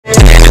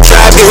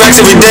get racks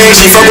every day.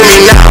 She fuck with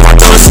me now. I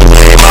told her she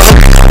lame.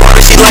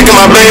 She liking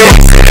my baby.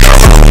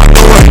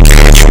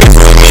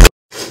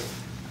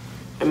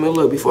 I mean,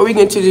 look, before we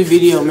get into this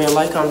video, man,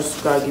 like, comment,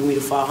 subscribe, give me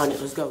the 500.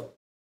 Let's go.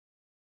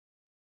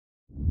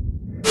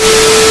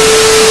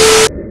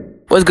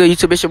 What's good,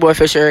 YouTube? It's your boy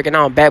Fisher Eric, and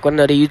I'm back with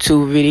another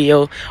YouTube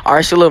video.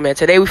 Alright, so look, man,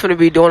 today we finna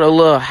be doing a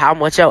little how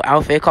much your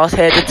outfit costs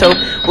head to toe.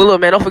 Well, look,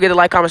 man, don't forget to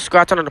like, comment,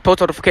 subscribe, turn on the post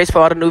notifications for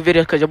all the new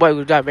videos, because your boy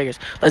will drive bangers.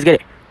 Let's get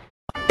it.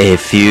 A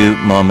few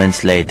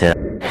moments later.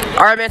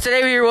 Alright, man,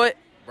 today we here with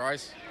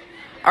Bryce.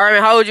 Alright,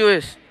 man, how old you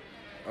is?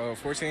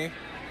 14.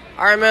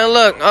 Alright, man,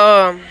 look,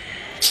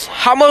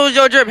 how much was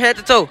your drip head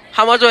to toe?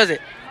 How much was it?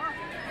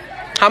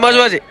 How much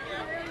was it?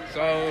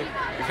 So,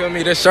 you feel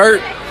me? This shirt,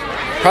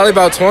 probably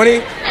about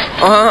 20.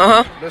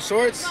 The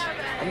shorts,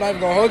 I'm not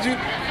even gonna hold you,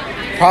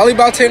 probably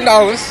about $10.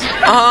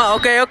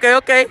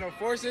 Okay. The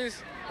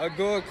forces, a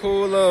good,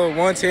 cool little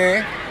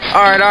 110.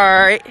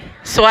 Alright.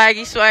 Swag.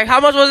 How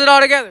much was it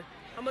all together?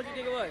 How much you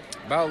think it was?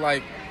 About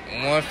like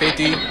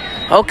 150.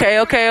 Okay.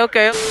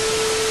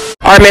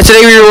 Alright, man,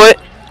 today we here with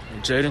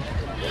Jaden.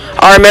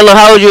 Alright, man, look,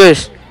 how old you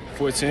is?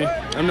 14.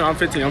 I'm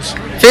 15. I'm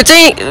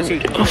 15?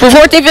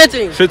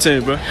 15?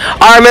 15, bro.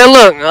 Alright, man,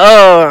 look,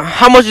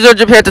 how much was your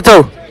drip head to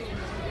toe?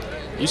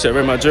 You said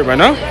rate my drip right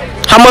now?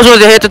 How much was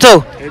it head to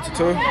toe? Head to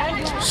toe?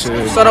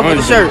 Shit. Start up with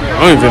the shirt.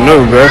 I don't even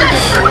know, bro.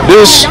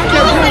 This,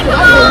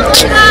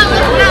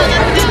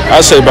 I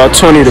say about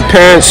 20. The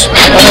pants,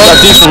 I got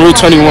these from Route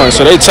 21,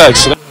 so they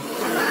tax.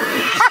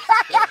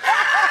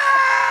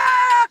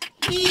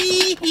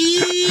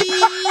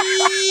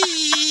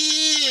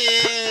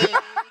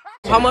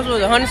 How much was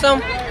it? 100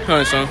 something?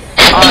 100 something.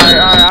 Alright,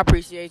 I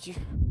appreciate you.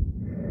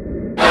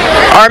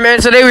 Alright,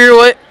 man, today we here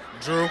with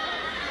Drew.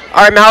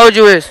 Alright, man, how old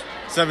you is?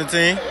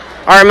 17.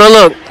 Alright, man,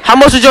 look, how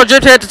much was your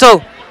drip head to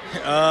toe?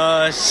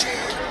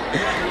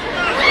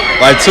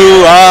 Like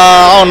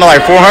I don't know,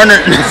 like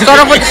 400. Start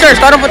off with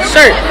the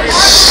shirt.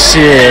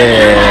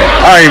 Shit.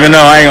 I don't even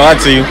know, I ain't gonna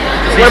lie to you.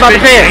 What about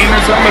the pants?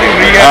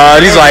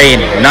 These like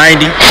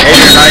 90, 80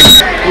 or 90.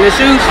 And the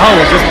shoes?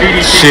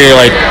 Shit,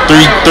 like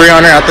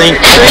 300, I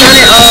think.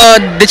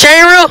 300, the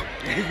chain reel?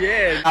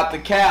 Yeah. Not the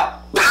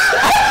cap.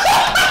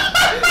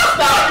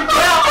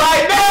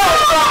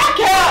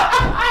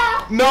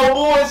 No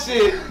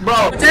bullshit,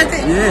 bro.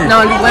 Yeah.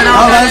 No, you went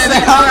on.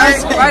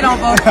 Right on,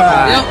 bro.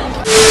 Yep.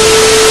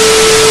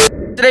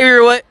 Today we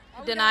were what?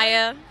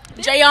 Denaya.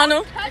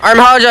 Jayana. Alright,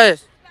 man, how old y'all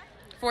is?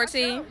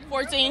 14.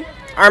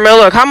 Alright, man,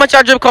 look, how much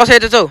y'all drip cost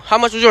head to toe? How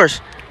much was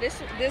yours? This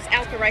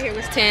outfit right here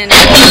was 10.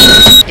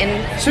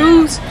 And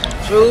shoes?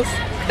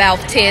 About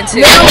 10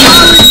 too.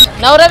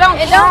 No, they don't.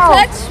 It don't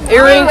touch.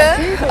 Earrings?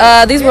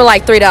 These were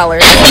like $3.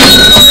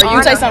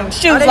 You take some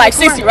shoes like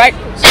 60, right?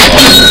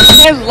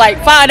 It was like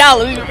 $5.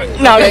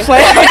 No, just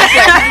playing.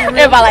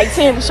 It about like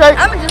 10. The shirt.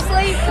 I'ma just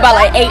leave. About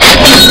like 8.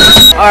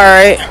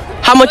 Alright.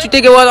 How much you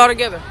think it was all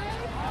together?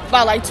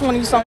 About like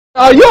 20 something.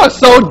 Oh, you are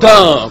so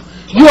dumb.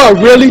 You are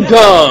really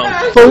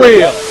dumb. For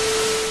real.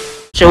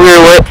 So we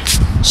were with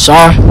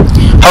Sean.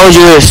 How old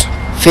you is?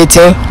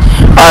 15.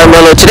 Alright,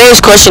 man, look, today's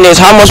question is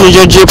how much was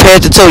your drip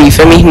head to toe, you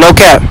feel me? No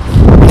cap.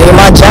 Nigga,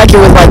 my jacket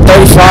was like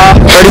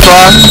 35.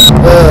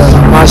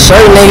 My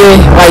shirt, nigga,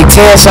 like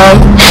 10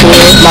 something.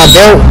 My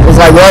belt was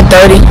like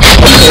 130.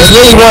 It's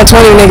really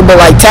 120, nigga, but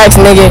like tax,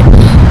 nigga,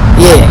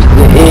 yeah,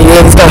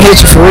 it's gonna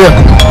hit you for real.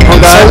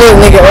 So look,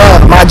 nigga,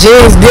 my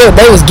jeans,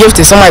 they was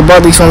gifted. Somebody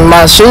bought these from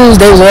my shoes.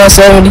 They was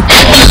 170.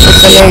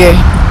 So nigga,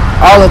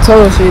 all the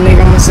total shit,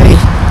 nigga, I'm gonna say.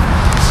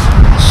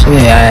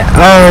 Shit, I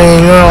don't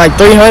even know, like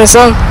 300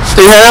 something.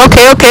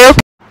 300, okay.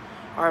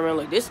 Alright, man,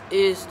 look, this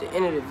is the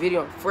end of the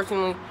video.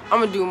 Unfortunately,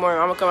 I'm gonna do more.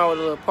 I'm gonna come out with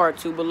a little part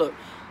 2. But look,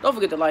 don't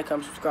forget to like,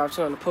 comment, subscribe,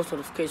 turn on the post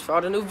notifications for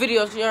all the new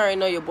videos. You already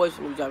know your boys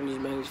from New Japanese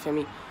Bangers, feel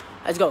me?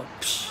 Let's go.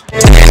 In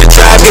the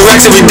trap, get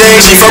racks every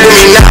day. She fuck with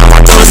me now.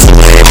 I told her she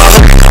lame.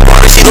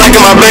 She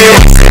liking my baby.